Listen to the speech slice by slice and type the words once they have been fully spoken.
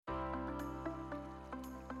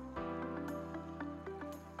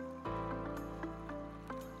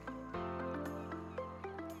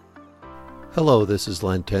Hello, this is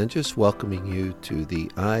Len Tenges welcoming you to the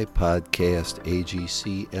iPodcast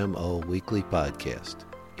AGCMO Weekly Podcast.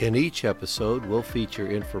 In each episode, we'll feature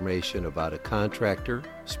information about a contractor,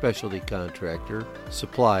 specialty contractor,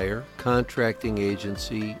 supplier, contracting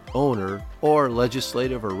agency, owner, or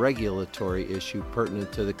legislative or regulatory issue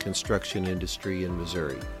pertinent to the construction industry in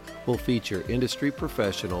Missouri. We'll feature industry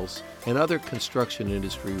professionals and other construction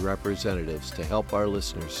industry representatives to help our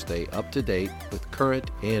listeners stay up to date with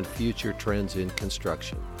current and future trends in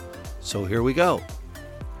construction. So here we go.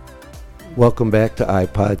 Welcome back to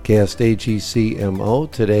iPodcast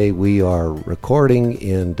AGCMO. Today we are recording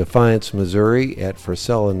in Defiance, Missouri at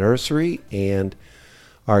Frisella Nursery, and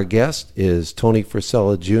our guest is Tony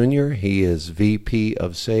Frisella Jr. He is VP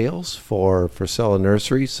of Sales for Frisella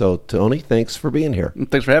Nursery. So, Tony, thanks for being here.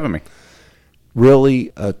 Thanks for having me.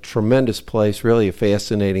 Really a tremendous place, really a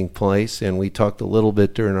fascinating place, and we talked a little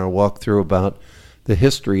bit during our walkthrough about the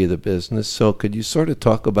history of the business. So could you sort of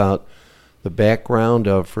talk about the background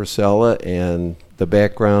of Frisella and the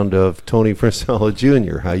background of Tony Frisella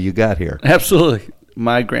Jr., how you got here? Absolutely.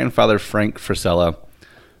 My grandfather, Frank Frisella,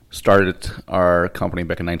 started our company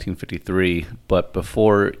back in 1953, but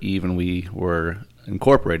before even we were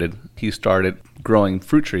incorporated, he started growing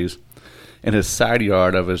fruit trees in his side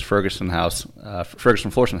yard of his Ferguson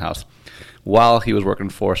Florissant house, while he was working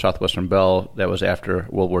for Southwestern Bell. That was after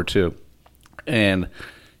World War II. And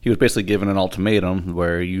he was basically given an ultimatum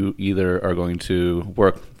where you either are going to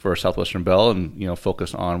work for Southwestern Bell and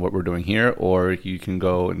focus on what we're doing here, or you can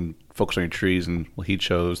go and focus on your trees. And he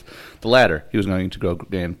chose the latter. He was going to go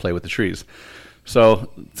and play with the trees.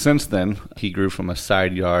 So since then, he grew from a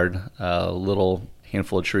side yard, a little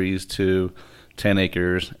handful of trees, to 10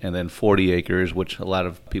 acres and then 40 acres, which a lot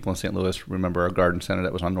of people in St. Louis remember our garden center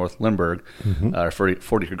that was on North Lindbergh, our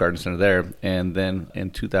 40-acre garden center there. And then in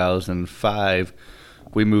 2005,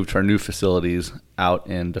 we moved to our new facilities out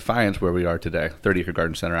in Defiance, where we are today, 30-acre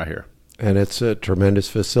garden center out here. And it's a tremendous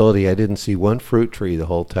facility. I didn't see one fruit tree the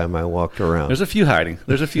whole time I walked around. There's a few hiding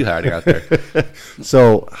out there.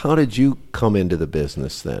 So how did you come into the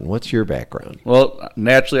business then? What's your background? Well,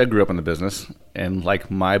 naturally, I grew up in the business, and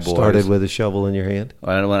like my boys, started with a shovel in your hand.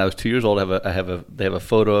 When I was 2 years old, they have a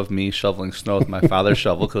photo of me shoveling snow with my father's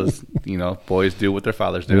shovel, because boys do what their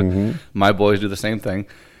fathers do. Mm-hmm. My boys do the same thing.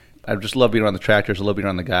 I just love being around the tractors. I love being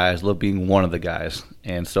around the guys. I love being one of the guys.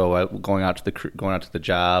 And so going out to the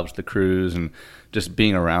jobs, the crews, and just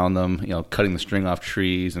being around them, cutting the string off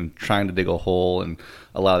trees and trying to dig a hole. And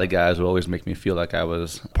a lot of the guys would always make me feel like I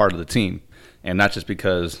was part of the team. And not just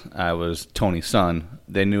because I was Tony's son.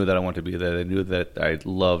 They knew that I wanted to be there. They knew that I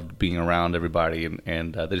loved being around everybody.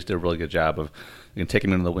 And they just did a really good job of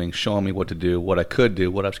taking me into the wing, showing me what to do, what I could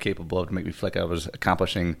do, what I was capable of, to make me feel like I was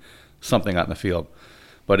accomplishing something out in the field.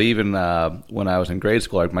 But even when I was in grade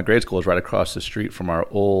school, my grade school was right across the street from our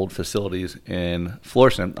old facilities in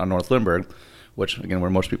Florissant on North Lindbergh, which, again, where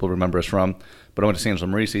most people remember us from. But I went to San Angelo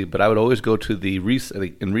Merici. But I would always go to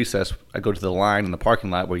in recess, I go to the line in the parking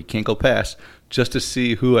lot where you can't go past, just to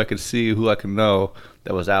see who I could know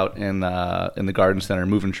that was out in the garden center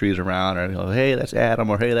moving trees around, or hey, that's Adam,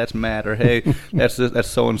 or hey, that's Matt, or hey, that's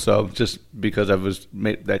so and so. Just because I was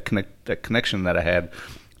made that connection that I had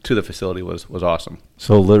to the facility was awesome.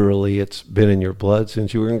 So literally, it's been in your blood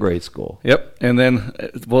since you were in grade school. Yep. And then,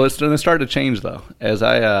 it started to change though. As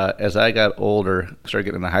I got older, started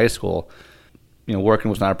getting into high school. Working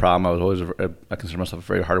was not a problem. I was always I consider myself a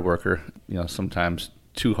very hard worker. Sometimes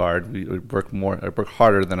too hard. I work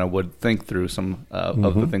harder than I would think through some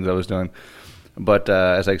of the things I was doing. But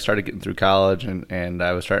as I started getting through college, and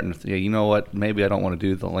I was starting to think, you know what, maybe I don't want to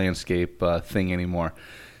do the landscape thing anymore.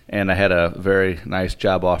 And I had a very nice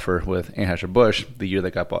job offer with Anheuser-Busch the year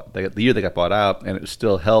they got bought out, and it was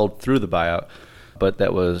still held through the buyout. But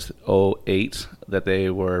that was 2008 that they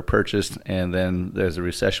were purchased, and then as the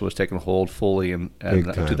recession was taking hold fully in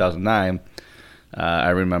 2009. I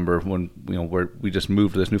remember when we just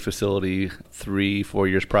moved to this new facility 3-4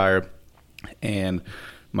 years prior, and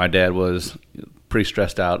my dad was pretty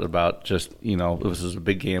stressed out about just, it was a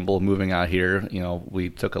big gamble moving out here. We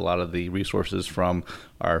took a lot of the resources from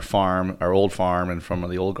our old farm, and from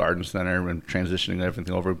the old garden center, and transitioning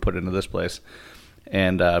everything over and put it into this place.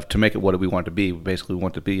 And to make it what we want to be, basically we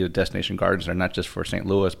want to be a destination garden center, not just for St.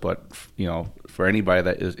 Louis, but for anybody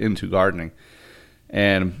that is into gardening.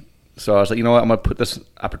 And so I was like, you know what, I'm going to put this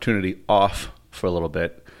opportunity off for a little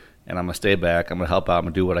bit, and I'm going to stay back. I'm going to help out. I'm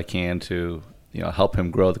going to do what I can to help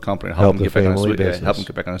him grow the company, help him get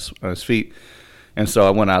back on his feet. And so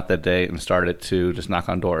I went out that day and started to just knock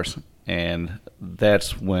on doors. And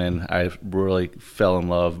that's when I really refell in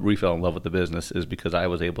love with the business, is because I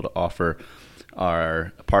was able to offer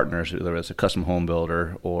our partners, whether it's a custom home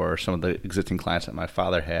builder or some of the existing clients that my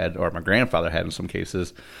father had or my grandfather had in some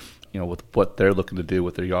cases, with what they're looking to do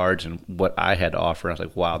with their yards and what I had to offer. I was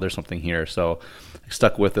like, wow, there's something here. So I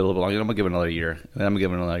stuck with it a little bit longer. I'm going to give it another year. And then I'm going to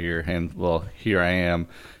give it another year. And, well, here I am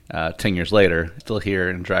 10 years later, still here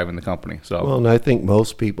and driving the company. So, well, and I think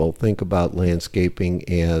most people think about landscaping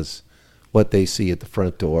as what they see at the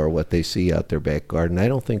front door, what they see out their back garden. I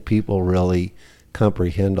don't think people really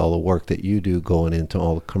comprehend all the work that you do going into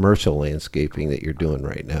all the commercial landscaping that you're doing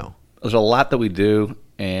right now. There's a lot that we do,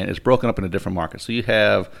 and it's broken up into different markets. So you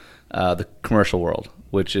have the commercial world,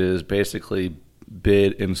 which is basically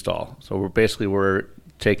bid install. So we're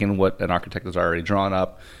taking what an architect has already drawn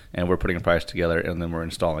up, and we're putting a price together, and then we're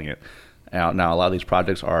installing it. Now a lot of these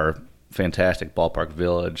projects are fantastic. Ballpark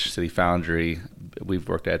Village, City Foundry. We've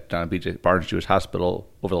worked at B.J. Barnes Jewish Hospital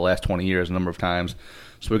over the last 20 years a number of times.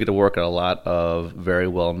 So we get to work at a lot of very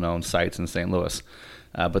well-known sites in St. Louis.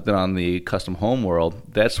 But then on the custom home world,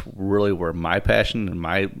 that's really where my passion and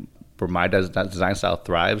where my design style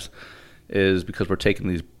thrives, is because we're taking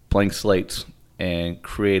these blank slates and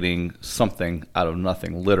creating something out of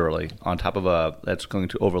nothing, literally, on top of that's going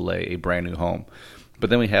to overlay a brand new home. But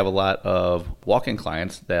then we have a lot of walk-in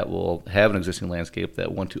clients that will have an existing landscape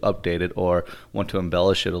that want to update it or want to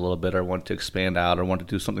embellish it a little bit or want to expand out or want to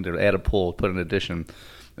do something to add a pool, put an addition.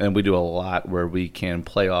 And we do a lot where we can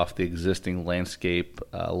play off the existing landscape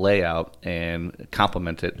layout and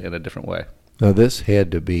complement it in a different way. Now, this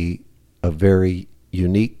had to be a very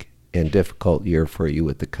unique and difficult year for you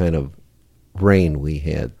with the kind of rain we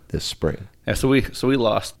had this spring. Yeah, so we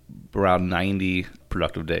lost around 90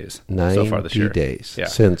 productive days 90 so far this year. days. Yeah.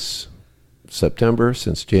 Since September,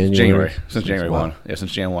 since January? Since January 1. Yeah,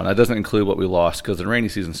 since January 1. That doesn't include what we lost because the rainy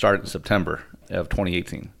season started in September of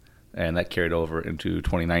 2018, and that carried over into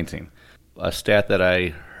 2019. A stat that I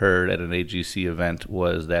heard at an AGC event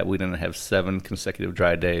was that we didn't have 7 consecutive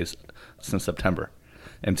dry days since September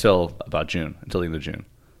until about June, until the end of June.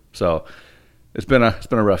 So it's been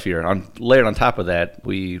a rough year. Layered on top of that,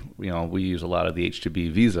 we use a lot of the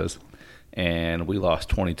H-2B visas, and we lost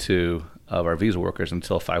 22 of our visa workers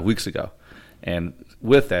until 5 weeks ago. And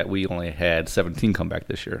with that, we only had 17 come back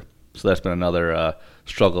this year. So that's been another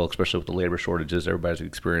struggle, especially with the labor shortages everybody's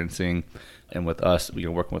experiencing, and with us,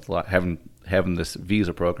 working with a lot, having this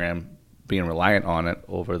visa program, being reliant on it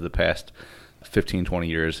over the past 15, 20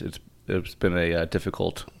 years. It's been a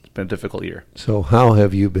difficult year. So how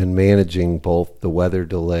have you been managing both the weather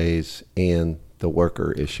delays and the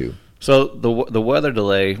worker issue? So the weather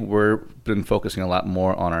delay, we've been focusing a lot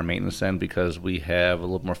more on our maintenance end because we have a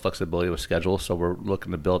little more flexibility with schedule. So we're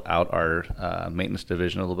looking to build out our maintenance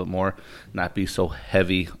division a little bit more, not be so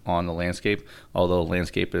heavy on the landscape, although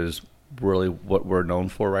landscape is really what we're known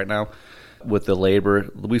for right now. With the labor,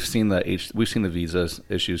 we've seen the visas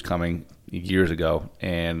issues coming years ago,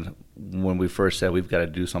 and when we first said we've got to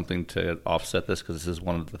do something to offset this because this is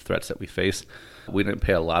one of the threats that we face, we didn't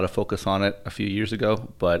pay a lot of focus on it a few years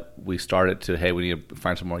ago, but we started to, hey, we need to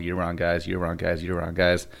find some more year-round guys,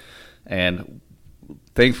 and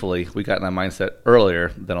thankfully we got in that mindset earlier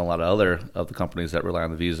than a lot of other of the companies that rely on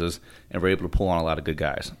the visas, and we're able to pull on a lot of good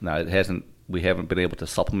guys. Now, we haven't been able to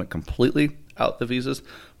supplement completely out the visas,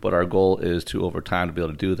 but our goal is to, over time, to be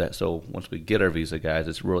able to do that. So once we get our visa guys,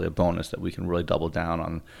 it's really a bonus that we can really double down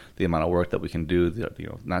on the amount of work that we can do,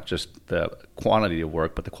 not just the quantity of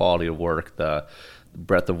work, but the quality of work, the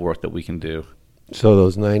breadth of work that we can do. So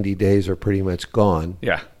those 90 days are pretty much gone.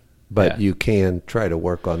 Yeah. But you can try to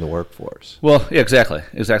work on the workforce. Well, yeah, exactly.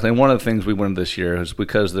 And one of the things we wanted this year is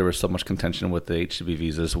because there was so much contention with the H-2B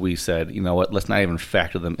visas, we said, you know what, let's not even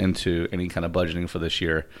factor them into any kind of budgeting for this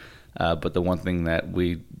year. But the one thing that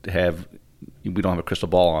we don't have a crystal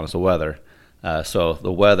ball on is the weather. So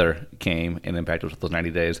the weather came and impacted us with those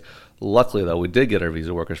 90 days. Luckily, though, we did get our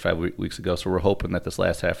visa workers 5 weeks ago, so we're hoping that this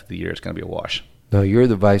last half of the year is going to be a wash. Now, you're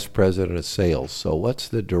the vice president of sales, so what's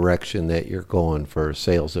the direction that you're going for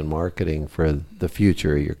sales and marketing for the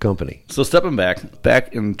future of your company? So stepping back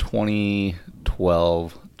in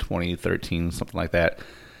 2012, 2013, something like that,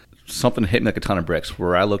 something hit me like a ton of bricks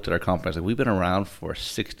where I looked at our company. I was like, we've been around for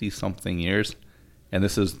 60-something years, and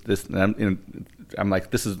this is the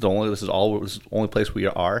only place we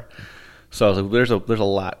are. So I was like, there's a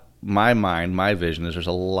lot. My vision is there's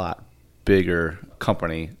a lot bigger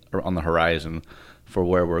company on the horizon for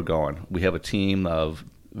where we're going. We have a team of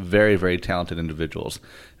very, very talented individuals,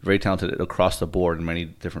 very talented across the board in many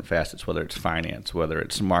different facets, whether it's finance, whether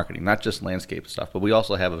it's marketing, not just landscape stuff, but we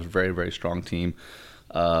also have a very, very strong team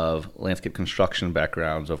of landscape construction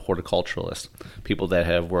backgrounds, of horticulturalists, people that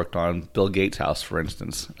have worked on Bill Gates' house, for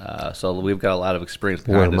instance. So we've got a lot of experience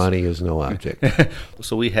Where behind us. money is no object.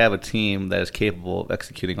 So we have a team that is capable of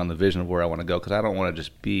executing on the vision of where I want to go, because I don't want to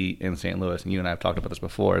just be in St. Louis. And you and I have talked about this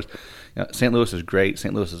before. St. Louis is great.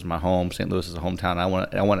 St. Louis is my home. St. Louis is a hometown. I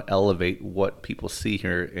want to elevate what people see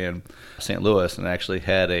here in St. Louis. And I actually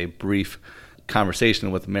had a brief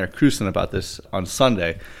conversation with Mayor Krewson about this on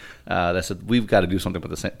Sunday. That said, we've got to do something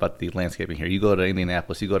about the landscaping here. You go to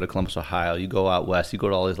Indianapolis, you go to Columbus, Ohio, you go out west, you go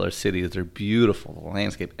to all these other cities. They're beautiful, the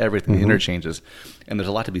landscape, everything, the interchanges, and there's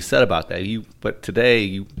a lot to be said about that. But today,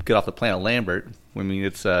 you get off the planet Lambert. I mean,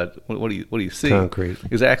 it's what do you see? Concrete.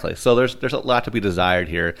 Exactly. So there's a lot to be desired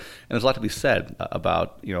here, and there's a lot to be said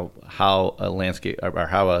about how a landscape or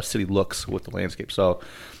how a city looks with the landscape. So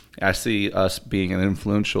I see us being an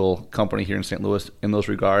influential company here in St. Louis in those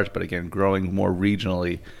regards, but again, growing more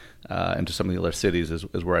regionally into some of the other cities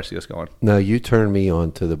is where I see us going. Now, you turned me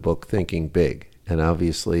on to the book Thinking Big, and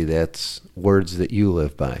obviously that's words that you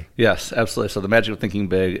live by. Yes, absolutely. So The Magic of Thinking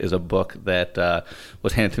Big is a book that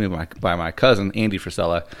was handed to me by my cousin, Andy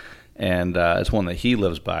Frisella, and it's one that he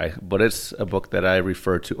lives by, but it's a book that I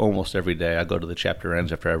refer to almost every day. I go to the chapter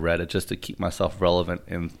ends after I read it just to keep myself relevant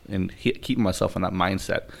and keep myself in that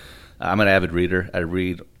mindset. I'm an avid reader. I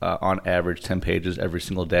read on average 10 pages every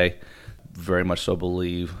single day. Very much so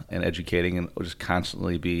believe in educating and just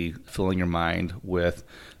constantly be filling your mind with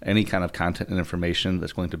any kind of content and information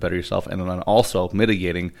that's going to better yourself, and then also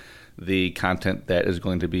mitigating the content that is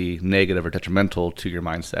going to be negative or detrimental to your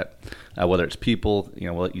mindset, whether it's people,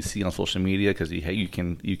 what you see on social media, because you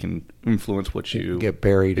can influence what you get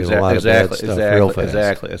buried in a lot of bad stuff real fast.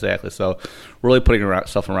 Exactly. So really putting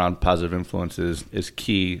yourself around positive influences is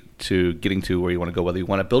key to getting to where you want to go, whether you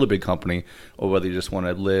want to build a big company or whether you just want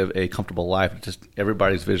to live a comfortable life. Just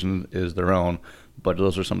everybody's vision is their own, but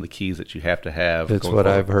those are some of the keys that you have to have. That's what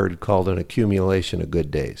I've heard called an accumulation of good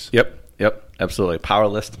days. Yep, absolutely. Power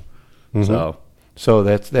list. Mm-hmm. So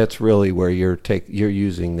that's really where you're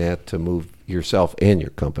using that to move yourself and your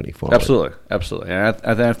company forward. Absolutely. And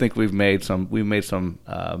I think we've made some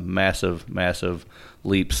massive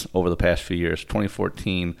leaps over the past few years.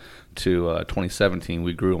 2014 to 2017,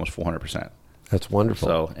 we grew almost 400%. That's wonderful.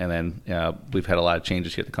 So, and then we've had a lot of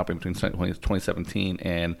changes here at the company between 2017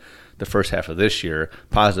 and the first half of this year.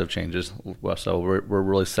 Positive changes. So we're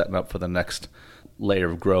really setting up for the next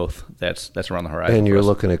layer of growth that's around the horizon. And you're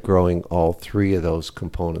looking at growing all three of those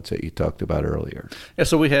components that you talked about earlier. Yeah,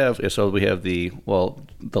 so we have the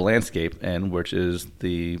landscape end, which is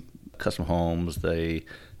the custom homes, the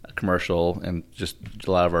commercial, and just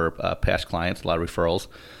a lot of our past clients, a lot of referrals.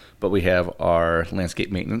 But we have our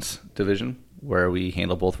landscape maintenance division, where we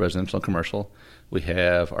handle both residential and commercial. We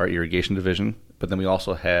have our irrigation division, but then we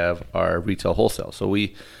also have our retail wholesale. So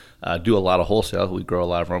we do a lot of wholesale. We grow a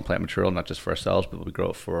lot of our own plant material, not just for ourselves, but we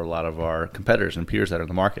grow it for a lot of our competitors and peers that are in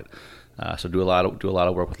the market. So do a lot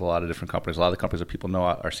of work with a lot of different companies. A lot of the companies that people know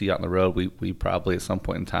or see out on the road, we probably at some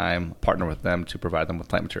point in time partner with them to provide them with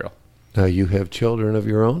plant material. Now, you have children of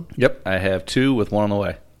your own? Yep, I have 2 with 1 on the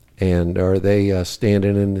way. And are they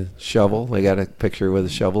standing in the shovel? They got a picture with a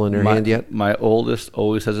shovel in their hand yet? My oldest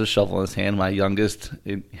always has a shovel in his hand. My youngest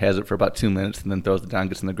has it for about 2 minutes and then throws it down,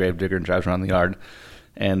 gets in the grave digger, and drives around the yard.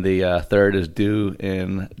 And the third is due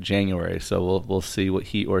in January, so we'll see what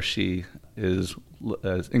he or she is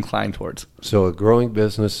inclined towards. So a growing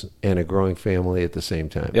business and a growing family at the same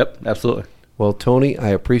time. Yep, absolutely. Well, Tony, I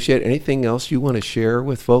appreciate it. Anything else you want to share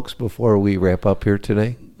with folks before we wrap up here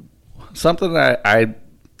today? Something that I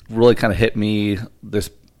really kind of hit me in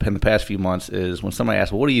the past few months is when somebody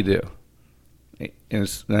asks, well, what do you do? And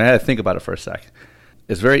I had to think about it for a second.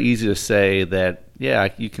 It's very easy to say that, yeah,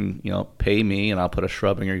 you can, pay me and I'll put a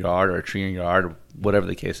shrub in your yard or a tree in your yard or whatever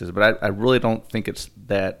the case is. But I really don't think it's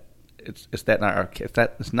not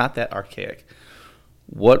that archaic.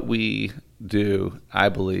 What we do, I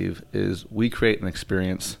believe, is we create an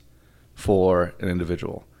experience for an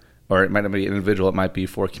individual. Or it might not be an individual, it might be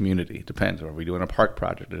for a community. It depends. Are we doing a park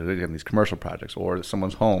project? Are we doing these commercial projects? Or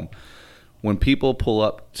someone's home? When people pull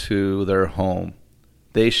up to their home,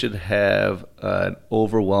 they should have an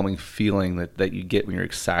overwhelming feeling that you get when you're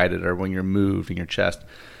excited or when you're moved in your chest,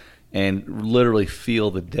 and literally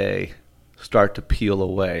feel the day start to peel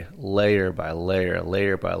away layer by layer.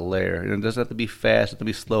 And it doesn't have to be fast, it doesn't have to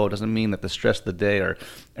be slow. It doesn't mean that the stress of the day or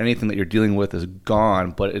anything that you're dealing with is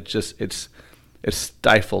gone, but it's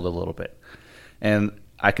stifled a little bit. And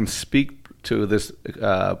I can speak to this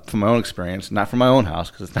from my own experience, not from my own house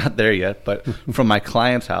because it's not there yet, but from my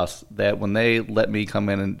client's house, that when they let me come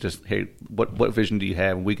in and just, hey, what vision do you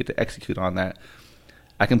have? And we get to execute on that.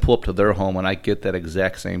 I can pull up to their home and I get that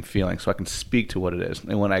exact same feeling, so I can speak to what it is.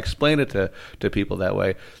 And when I explain it to people that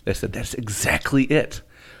way, they said, that's exactly it.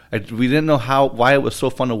 We didn't know why it was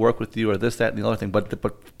so fun to work with you or this, that, and the other thing, but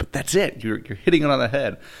that's it. You're hitting it on the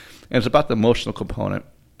head. And it's about the emotional component.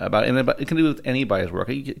 It can do with anybody's work.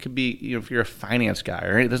 It could be, if you're a finance guy,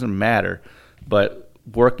 or it doesn't matter, but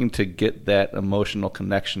working to get that emotional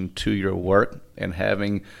connection to your work and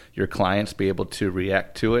having your clients be able to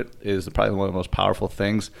react to it is probably one of the most powerful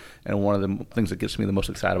things, and one of the things that gets me the most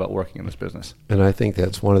excited about working in this business. And I think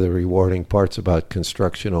that's one of the rewarding parts about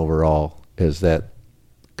construction overall, is that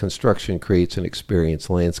construction creates an experience,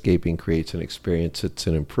 landscaping creates an experience. It's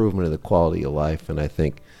an improvement of the quality of life, and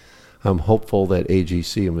I'm hopeful that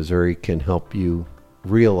AGC of Missouri can help you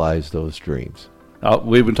realize those dreams.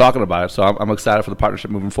 We've been talking about it, so I'm excited for the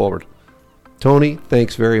partnership moving forward. Tony,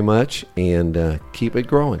 thanks very much, and keep it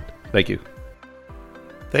growing. Thank you.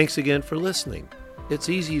 Thanks again for listening. It's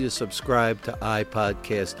easy to subscribe to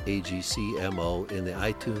iPodcast AGCMO in the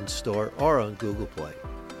iTunes Store or on Google Play.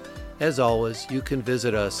 As always, you can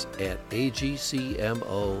visit us at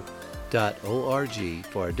agcmo.org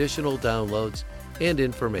for additional downloads and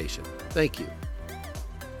information. Thank you.